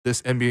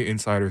This NBA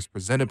Insider is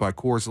presented by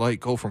Coors Light.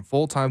 Go from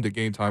full-time to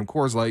game time.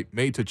 Coors Light,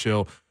 made to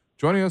chill.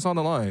 Joining us on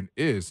the line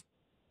is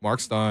Marc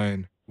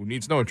Stein, who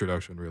needs no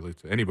introduction, really,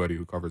 to anybody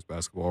who covers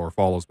basketball or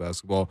follows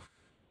basketball.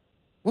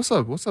 What's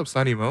up? What's up,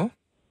 Steiny Mo?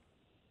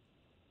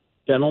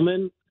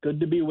 Gentlemen, good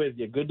to be with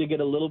you. Good to get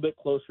a little bit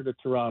closer to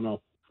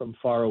Toronto from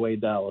far away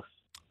Dallas.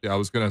 Yeah, I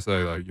was going to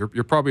say, like,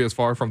 you're probably as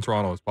far from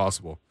Toronto as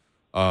possible.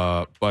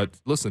 But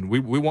listen, we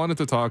wanted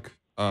to talk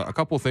a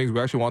couple of things. We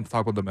actually wanted to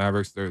talk about the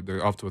Mavericks.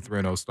 They're off to a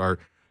 3-0 start,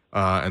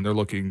 and they're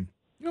looking,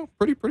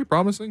 pretty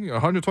promising.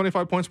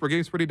 125 points per game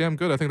is pretty damn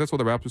good. I think that's what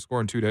the Raptors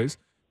score in 2 days,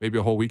 maybe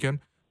a whole weekend.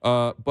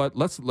 But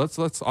let's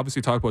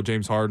obviously talk about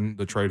James Harden,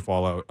 the trade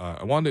fallout.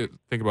 I wanted to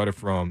think about it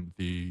from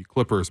the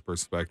Clippers'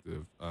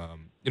 perspective.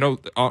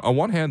 On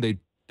one hand, they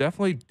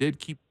definitely did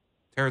keep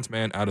Terrence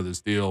Mann out of this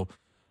deal,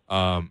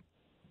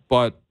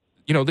 but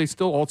they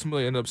still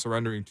ultimately end up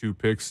surrendering 2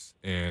 picks,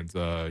 and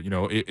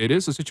it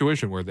is a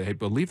situation where they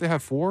believe they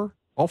have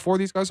all four of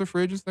these guys are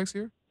free agents next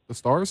year, the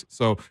Stars.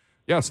 So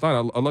yeah,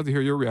 Stein, I'd love to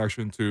hear your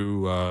reaction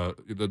to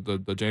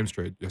the James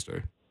trade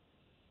yesterday.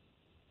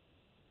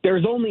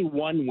 There's only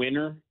one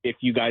winner if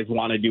you guys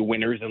want to do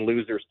winners and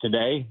losers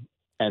today,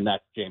 and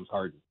that's James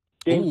Harden.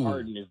 James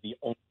Harden is the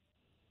only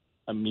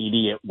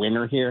immediate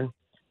winner here,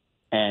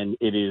 and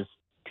it is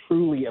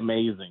truly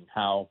amazing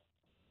how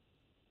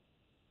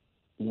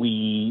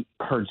we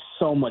heard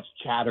so much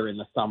chatter in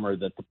the summer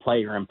that the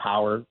player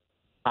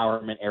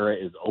empowerment era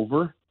is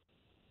over.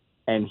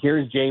 And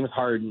here's James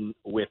Harden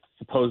with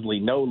supposedly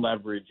no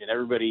leverage, and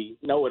everybody,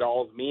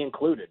 know-it-alls, me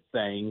included,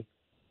 saying,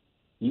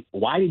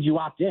 why did you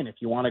opt in if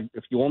you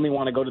only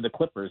want to go to the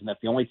Clippers and that's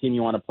the only team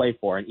you want to play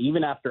for? And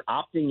even after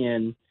opting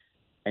in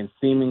and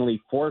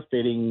seemingly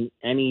forfeiting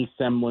any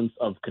semblance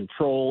of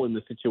control in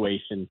the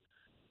situation,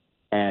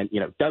 and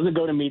doesn't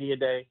go to media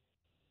day,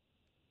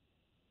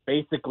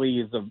 basically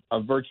is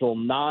a virtual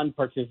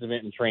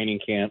non-participant in training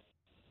camp,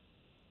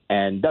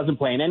 and doesn't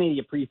play in any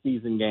of the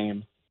preseason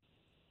games,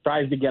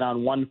 tries to get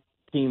on one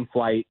team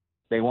flight,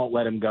 they won't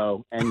let him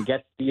go, and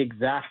gets the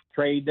exact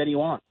trade that he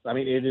wants. I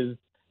mean,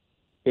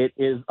 it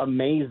is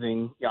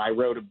amazing. I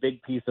wrote a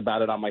big piece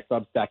about it on my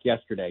Substack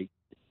yesterday.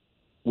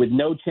 With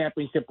no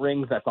championship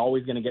rings, that's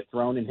always going to get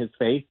thrown in his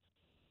face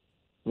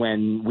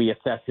when we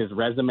assess his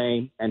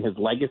resume and his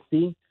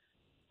legacy.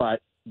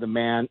 But the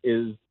man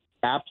is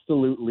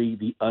absolutely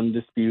the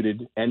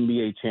undisputed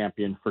NBA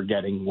champion for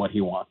getting what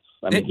he wants.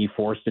 I mean, he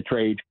forced a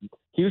trade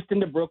Houston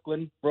to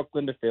Brooklyn,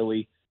 Brooklyn to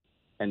Philly,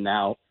 and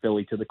now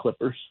Philly to the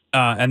Clippers.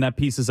 And that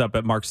piece is up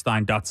at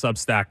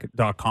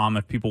markstein.substack.com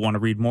if people want to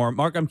read more.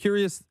 Mark, I'm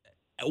curious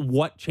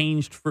what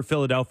changed for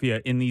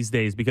Philadelphia in these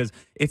days, because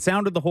it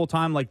sounded the whole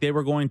time like they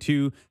were going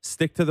to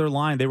stick to their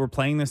line. They were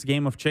playing this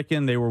game of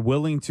chicken. They were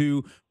willing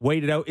to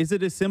wait it out. Is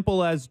it as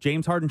simple as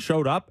James Harden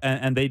showed up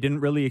and they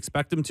didn't really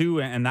expect him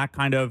to, and that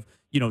kind of,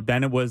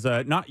 then it was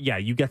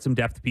you get some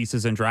depth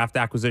pieces and draft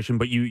acquisition,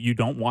 but you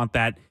don't want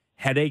that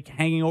headache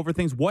hanging over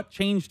things? What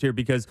changed here?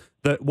 Because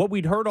what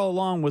we'd heard all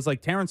along was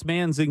like Terrence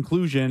Mann's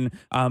inclusion,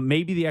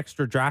 maybe the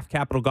extra draft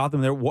capital got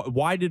them there.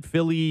 Why did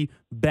Philly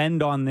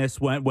bend on this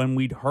when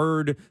we'd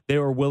heard they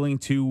were willing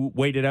to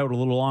wait it out a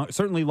little long,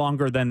 certainly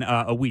longer than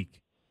a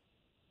week?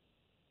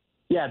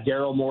 Yeah,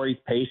 Daryl Morey's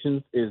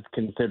patience is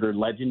considered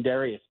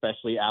legendary,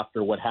 especially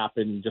after what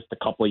happened just a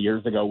couple of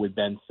years ago with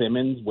Ben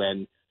Simmons,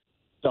 when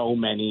so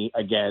many,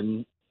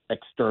 again,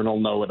 external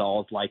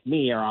know-it-alls like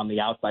me are on the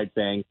outside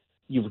saying,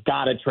 you've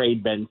got to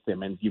trade Ben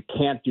Simmons. You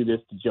can't do this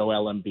to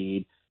Joel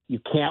Embiid. You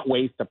can't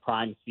waste a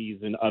prime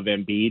season of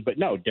Embiid. But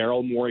no,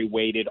 Daryl Morey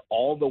waited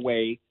all the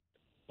way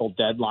till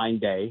deadline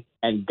day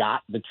and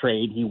got the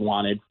trade he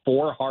wanted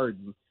for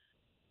Harden.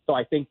 So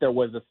I think there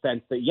was a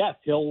sense that, yes,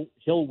 he'll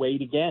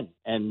wait again,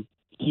 and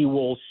he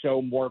will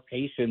show more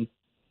patience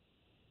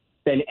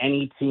than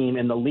any team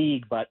in the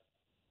league. But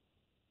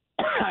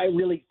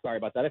sorry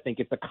about that. I think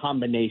it's a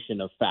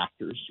combination of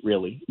factors,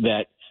 really,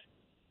 that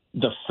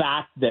the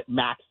fact that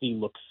Maxey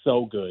looks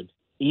so good,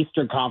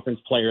 Eastern Conference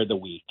Player of the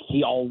Week,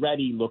 he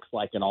already looks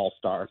like an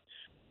all-star.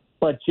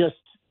 But just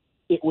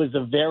it was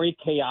a very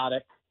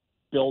chaotic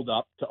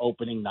build-up to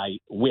opening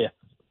night with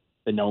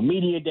the no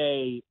media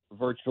day,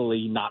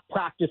 virtually not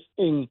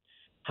practicing,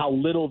 how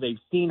little they've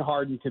seen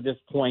Harden to this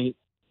point.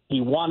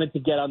 He wanted to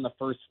get on the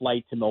first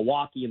flight to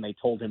Milwaukee, and they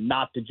told him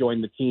not to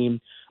join the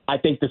team. I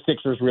think the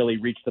Sixers really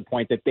reached the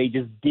point that they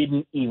just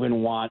didn't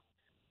even want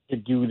to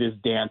do this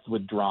dance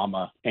with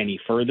drama any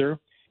further.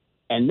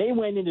 And they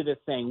went into this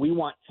saying, we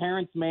want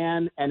Terrence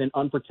Mann and an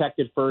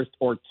unprotected first,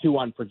 or 2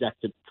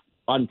 unprotected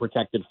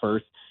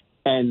first.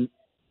 And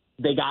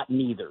they got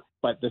neither.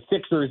 But the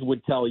Sixers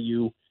would tell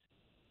you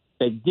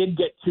they did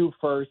get 2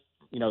 firsts.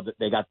 That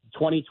they got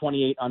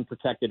 2028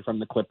 unprotected from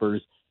the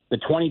Clippers. The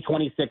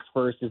 2026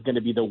 first is going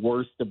to be the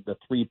worst of the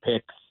 3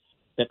 picks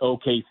that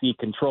OKC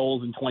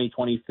controls in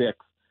 2026.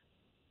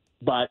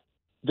 But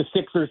the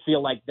Sixers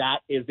feel like that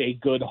is a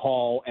good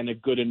haul and a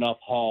good enough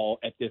haul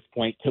at this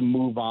point to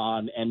move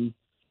on. And,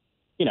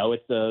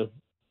 it's a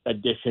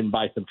addition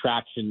by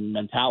subtraction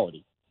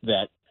mentality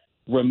that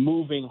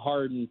removing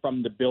Harden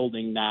from the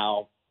building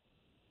now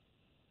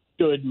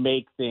should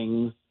make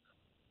things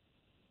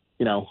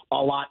a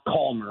lot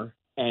calmer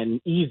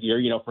and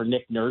easier, for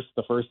Nick Nurse,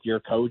 the first-year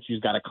coach, who's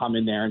got to come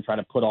in there and try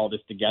to put all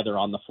this together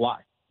on the fly.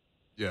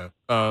 Yeah.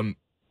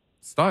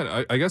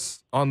 Stein, I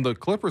guess on the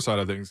Clipper side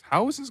of things,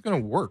 how is this going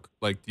to work?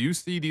 Like, do you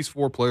see these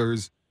four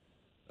players,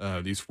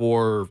 these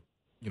four,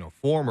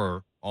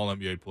 former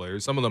All-NBA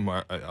players, some of them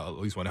are, at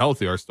least when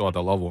healthy, are still at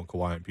that level in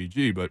Kawhi and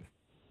PG, but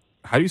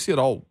how do you see it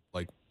all,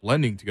 like,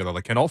 blending together?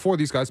 Like, can all four of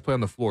these guys play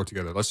on the floor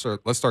together? Let's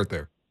start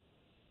there.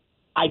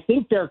 I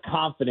think their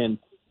confidence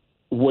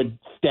would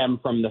stem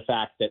from the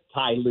fact that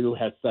Ty Lue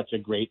has such a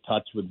great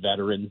touch with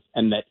veterans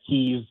and that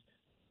he's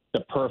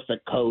the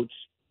perfect coach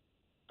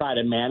try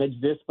to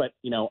manage this. But,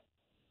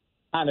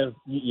 kind of,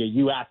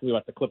 you asked me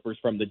about the Clippers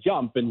from the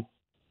jump, and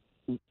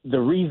the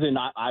reason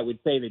I would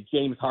say that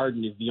James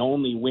Harden is the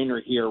only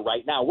winner here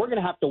right now, we're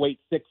going to have to wait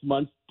 6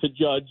 months to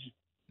judge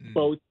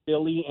both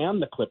Philly and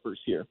the Clippers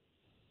here.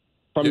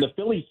 From the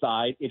Philly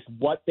side, it's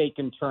what they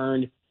can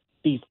turn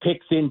these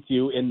picks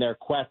into in their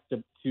quest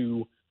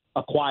to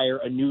acquire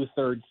a new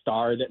third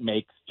star that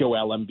makes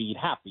Joel Embiid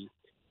happy.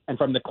 And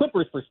from the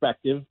Clippers'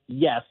 perspective,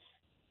 yes,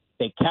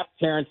 they kept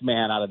Terrence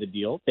Mann out of the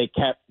deal. They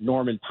kept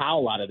Norman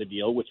Powell out of the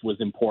deal, which was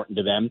important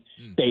to them.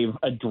 They've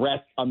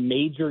addressed a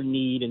major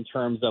need in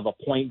terms of a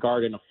point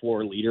guard and a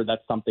floor leader.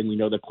 That's something we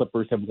know the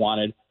Clippers have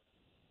wanted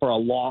for a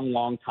long,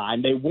 long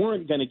time. They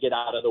weren't going to get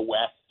out of the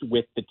West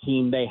with the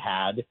team they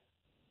had.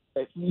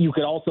 You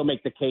could also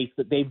make the case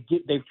that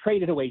they've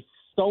traded away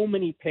so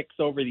many picks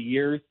over the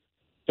years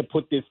to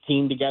put this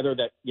team together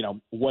that,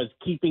 was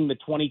keeping the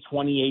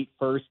 2028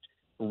 first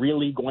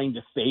really going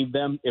to save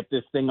them if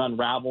this thing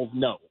unravels?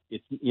 No.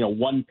 It's,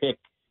 one pick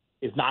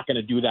is not going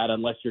to do that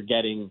unless you're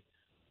getting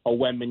a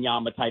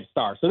Wembanyama type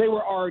star. So they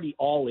were already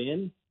all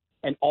in,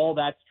 and all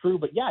that's true.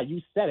 But yeah,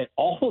 you said it.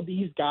 All of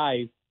these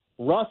guys,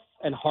 Russ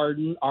and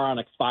Harden, are on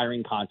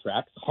expiring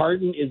contracts.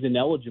 Harden is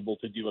ineligible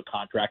to do a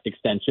contract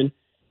extension.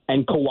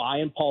 And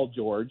Kawhi and Paul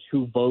George,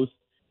 who both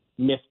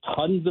missed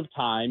tons of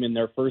time in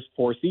their first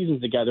 4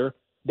 seasons together,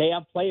 they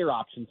have player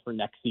options for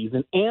next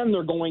season, and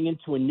they're going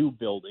into a new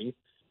building.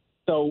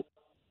 So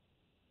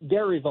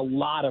there is a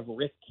lot of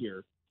risk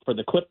here for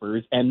the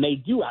Clippers, and they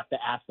do have to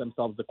ask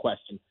themselves the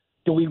question,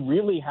 do we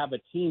really have a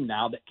team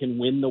now that can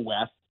win the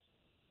West?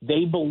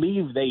 They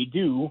believe they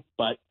do,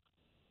 but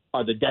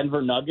are the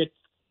Denver Nuggets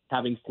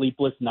having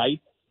sleepless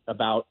nights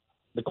about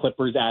the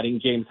Clippers adding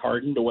James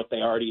Harden to what they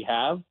already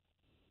have?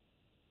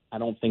 I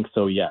don't think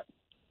so yet.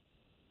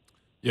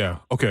 Yeah.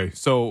 Okay.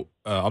 So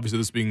obviously,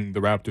 this being the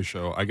Raptors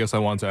show, I guess I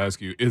wanted to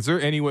ask you: is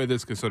there any way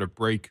this could sort of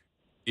break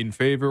in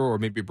favor, or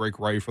maybe break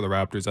right for the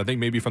Raptors? I think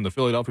maybe from the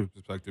Philadelphia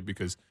perspective,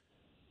 because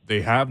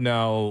they have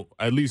now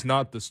at least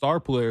not the star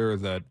player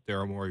that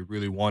Daryl Morey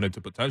really wanted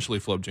to potentially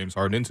flip James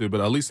Harden into,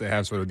 but at least they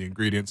have sort of the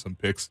ingredients, some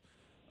picks,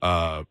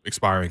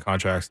 expiring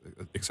contracts,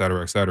 et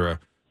cetera, et cetera.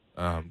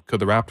 Could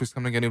the Raptors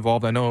come and get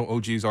involved? I know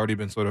OG's already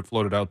been sort of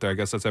floated out there. I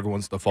guess that's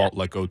everyone's default,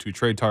 like go-to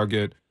trade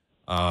target.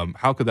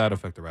 How could that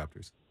affect the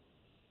Raptors?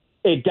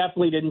 It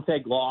definitely didn't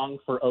take long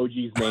for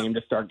OG's name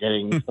to start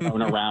getting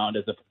thrown around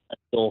as a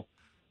potential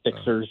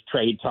Sixers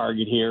trade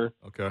target here.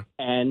 Okay.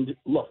 And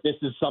look, this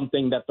is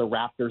something that the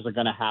Raptors are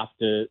going to have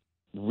to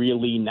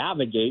really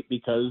navigate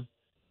because,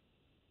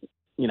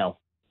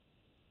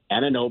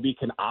 Anunoby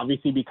can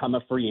obviously become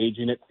a free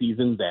agent at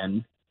season's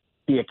end.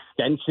 The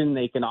extension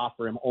they can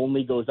offer him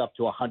only goes up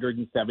to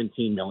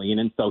 $117 million,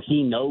 and so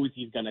he knows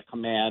he's going to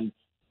command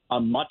a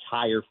much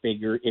higher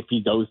figure if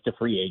he goes to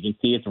free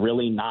agency. It's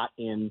really not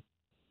in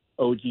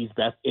OG's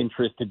best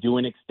interest to do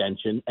an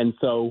extension. And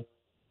so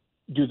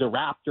do the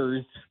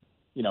Raptors,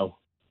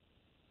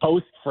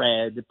 post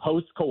Fred,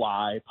 post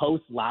Kawhi,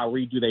 post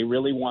Lowry, do they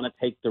really want to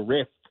take the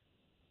risk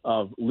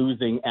of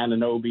losing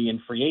Anunoby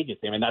in free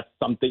agency? I mean, that's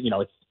something,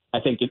 I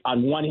think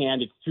on one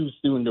hand, it's too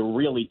soon to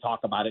really talk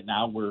about it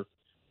now.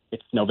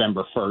 It's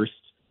November 1st.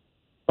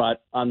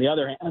 But on the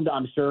other hand,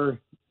 I'm sure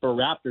for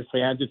Raptors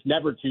fans, it's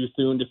never too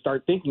soon to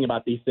start thinking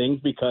about these things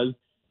because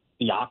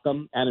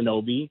Siakam,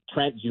 Anunoby,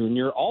 Trent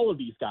Jr., all of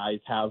these guys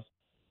have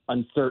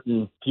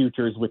uncertain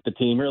futures with the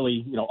team.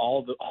 Really,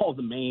 all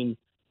the main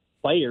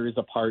players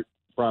apart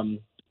from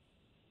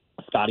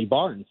Scotty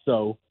Barnes.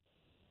 So,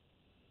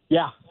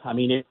 yeah, I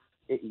mean,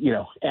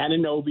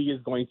 Anunoby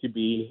is going to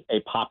be a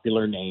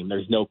popular name.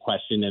 There's no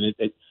question. And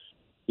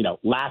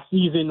last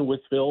season was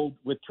filled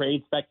with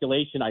trade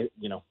speculation. I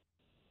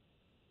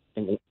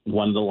think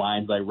one of the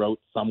lines I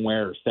wrote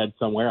somewhere or said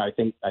somewhere, I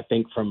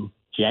think from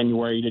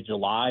January to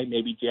July,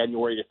 maybe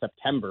January to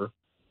September,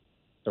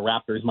 the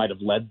Raptors might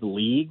have led the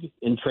league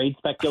in trade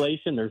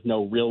speculation. There's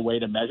no real way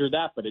to measure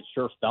that, but it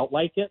sure felt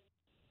like it.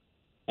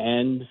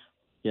 And,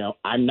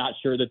 I'm not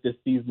sure that this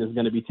season is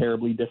going to be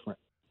terribly different.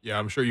 Yeah,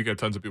 I'm sure you get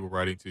tons of people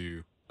writing to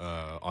you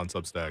on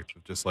Substack,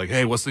 just like,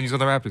 hey, what's the news on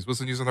the Raptors? What's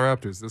the news on the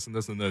Raptors? This and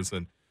this and this.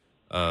 And,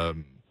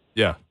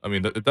 yeah, I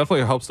mean, it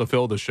definitely helps to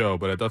fill the show,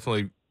 but it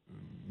definitely,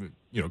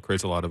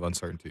 creates a lot of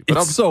uncertainty. But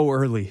it's so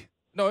early.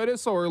 No, it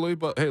is so early,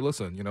 but hey,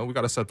 listen, we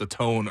got to set the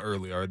tone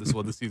early. All right, this is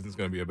what the season's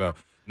going to be about.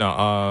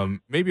 Now,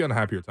 maybe on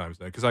happier times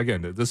then, because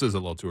again, this is a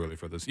little too early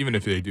for this. Even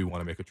if they do want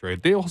to make a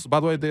trade, they also,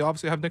 by the way, they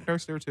obviously have Nick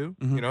Nurse there too.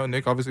 Mhm. And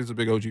Nick obviously is a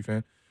big OG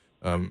fan,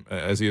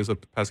 as he is a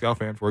Pascal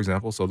fan, for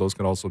example. So those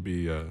can also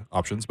be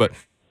options. But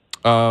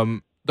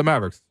the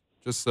Mavericks,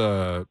 just,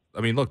 I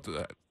mean, look,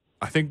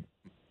 I think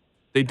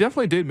they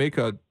definitely did make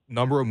a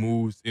number of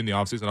moves in the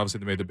offseason. Obviously,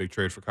 they made the big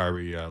trade for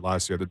Kyrie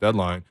last year at the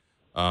deadline.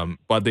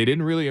 But they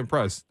didn't really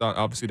impress.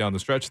 Obviously, down the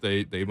stretch,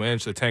 they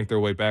managed to tank their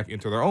way back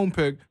into their own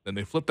pick. Then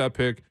they flipped that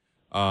pick,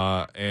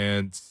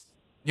 and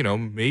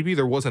maybe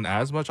there wasn't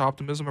as much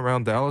optimism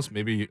around Dallas.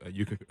 Maybe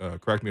you can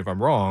correct me if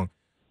I'm wrong,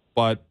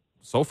 but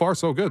so far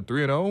so good.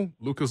 3-0.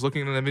 Luka's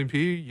looking at an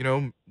MVP.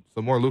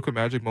 Some more Luka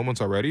magic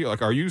moments already.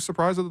 Like, are you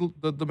surprised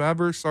that the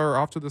Mavericks are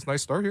off to this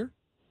nice start here?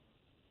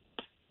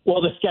 Well,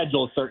 the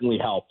schedule certainly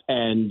helped,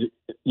 and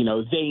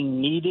they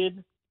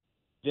needed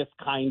this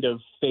kind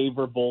of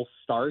favorable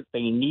start.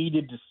 They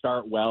needed to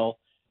start well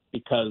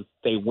because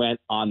they went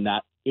on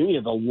the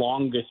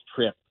longest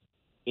trip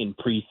in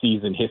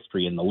preseason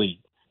history in the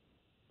league.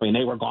 I mean,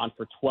 they were gone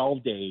for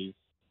 12 days,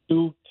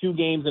 two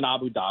games in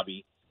Abu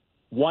Dhabi,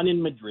 one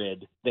in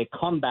Madrid. They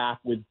come back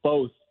with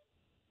both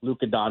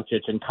Luka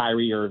Doncic and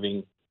Kyrie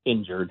Irving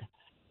injured.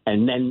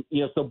 And then,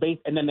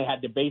 and then they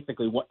had to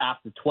basically,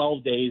 after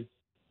 12 days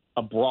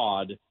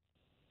abroad,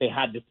 they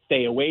had to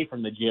stay away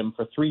from the gym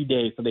for 3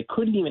 days. So they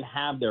couldn't even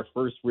have their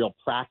first real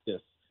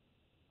practice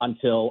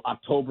until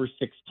October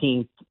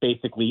 16th,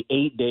 basically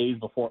 8 days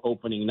before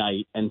opening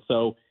night. And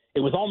so it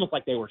was almost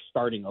like they were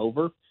starting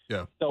over.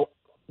 Yeah. So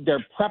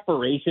their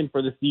preparation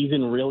for the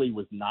season really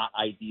was not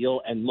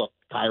ideal. And look,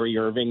 Kyrie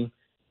Irving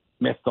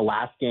missed the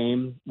last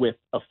game with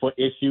a foot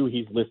issue.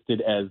 He's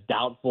listed as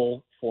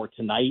doubtful for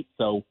tonight.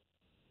 So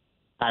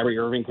Kyrie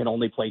Irving can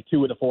only play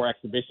 2 of the 4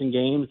 exhibition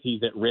games.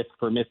 He's at risk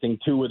for missing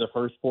 2 of the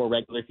first 4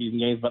 regular season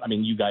games. But, I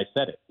mean, you guys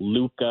said it.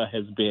 Luka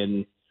has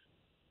been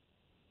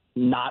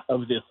not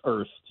of this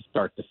earth to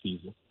start the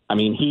season. I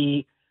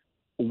mean,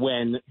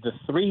 when the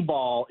 3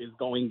 ball is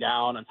going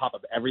down on top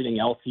of everything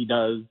else he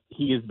does,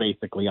 he is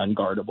basically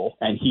unguardable.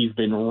 And he's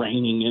been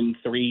raining in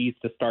threes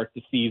to start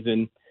the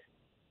season.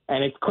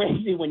 And it's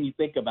crazy when you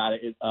think about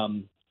it.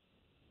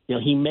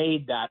 He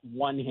made that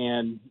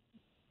one-hand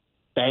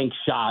bank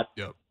shot.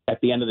 Yep. At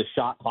the end of the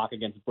shot clock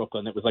against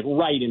Brooklyn. It was like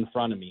right in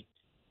front of me.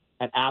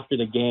 And after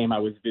the game, I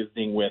was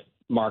visiting with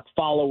Mark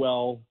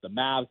Followell, the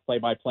Mavs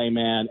play-by-play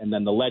man, and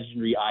then the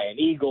legendary Ian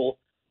Eagle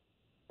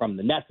from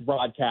the Nets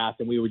broadcast.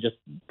 And we were just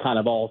kind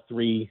of all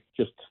 3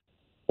 just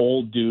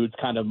old dudes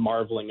kind of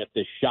marveling at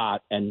this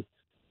shot. And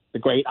the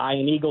great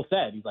Ian Eagle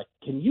said, he's like,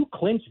 can you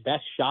clinch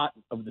best shot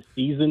of the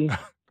season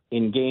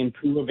in game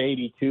 2 of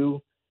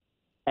 82?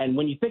 And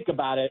when you think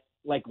about it,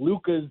 like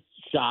Luka's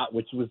shot,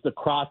 which was the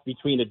cross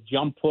between a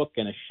jump hook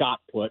and a shot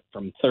put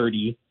from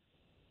 30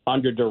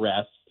 under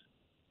duress.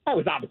 I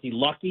was obviously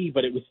lucky,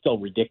 but it was still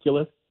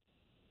ridiculous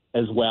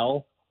as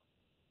well.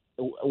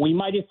 We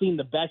might have seen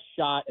the best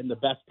shot and the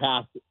best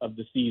pass of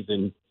the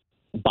season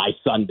by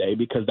Sunday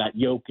because that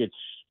Jokic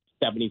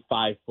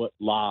 75-foot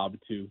lob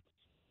to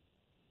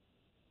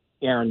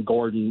Aaron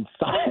Gordon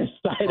side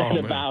out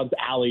of bounds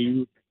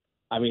alley-oop.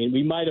 I mean,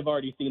 we might have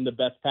already seen the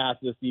best pass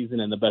of the season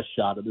and the best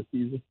shot of the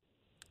season.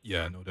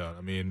 Yeah, no doubt.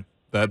 I mean,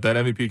 that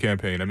MVP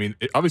campaign. I mean,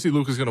 obviously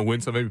Luka's going to win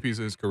some MVPs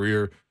in his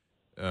career.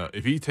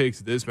 If he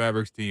takes this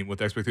Mavericks team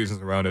with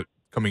expectations around it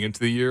coming into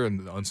the year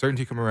and the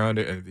uncertainty coming around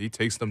it, and if he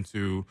takes them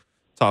to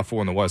top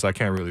 4 in the West, I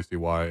can't really see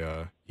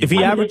why. If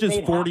he averages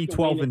 40,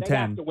 12, and 10. They'd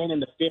have to win in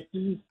the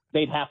 50s.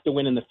 They'd have to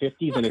win in the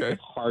 50s, and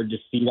it's hard to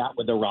see that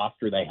with the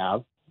roster they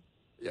have.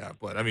 Yeah,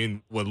 but I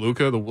mean, with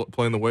Luka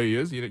playing the way he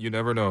is, you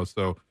never know.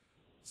 So,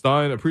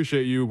 Stein,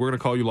 appreciate you. We're going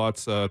to call you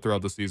lots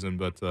throughout the season,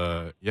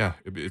 but yeah,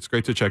 it's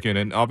great to check in.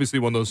 And obviously,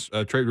 when those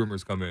trade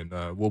rumors come in,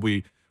 we'll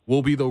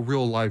be the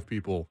real live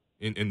people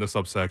in the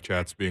Substack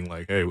chats, being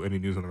like, "Hey, any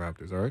news on the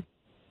Raptors?" All right.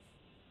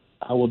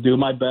 I will do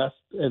my best,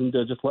 and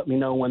just let me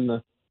know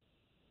when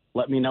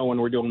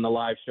we're doing the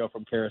live show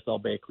from Carousel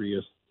Bakery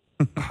is.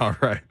 All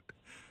right.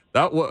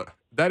 That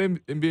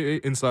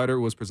NBA Insider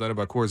was presented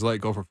by Coors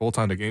Light. Go for full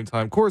time to game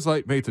time. Coors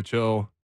Light, made to chill.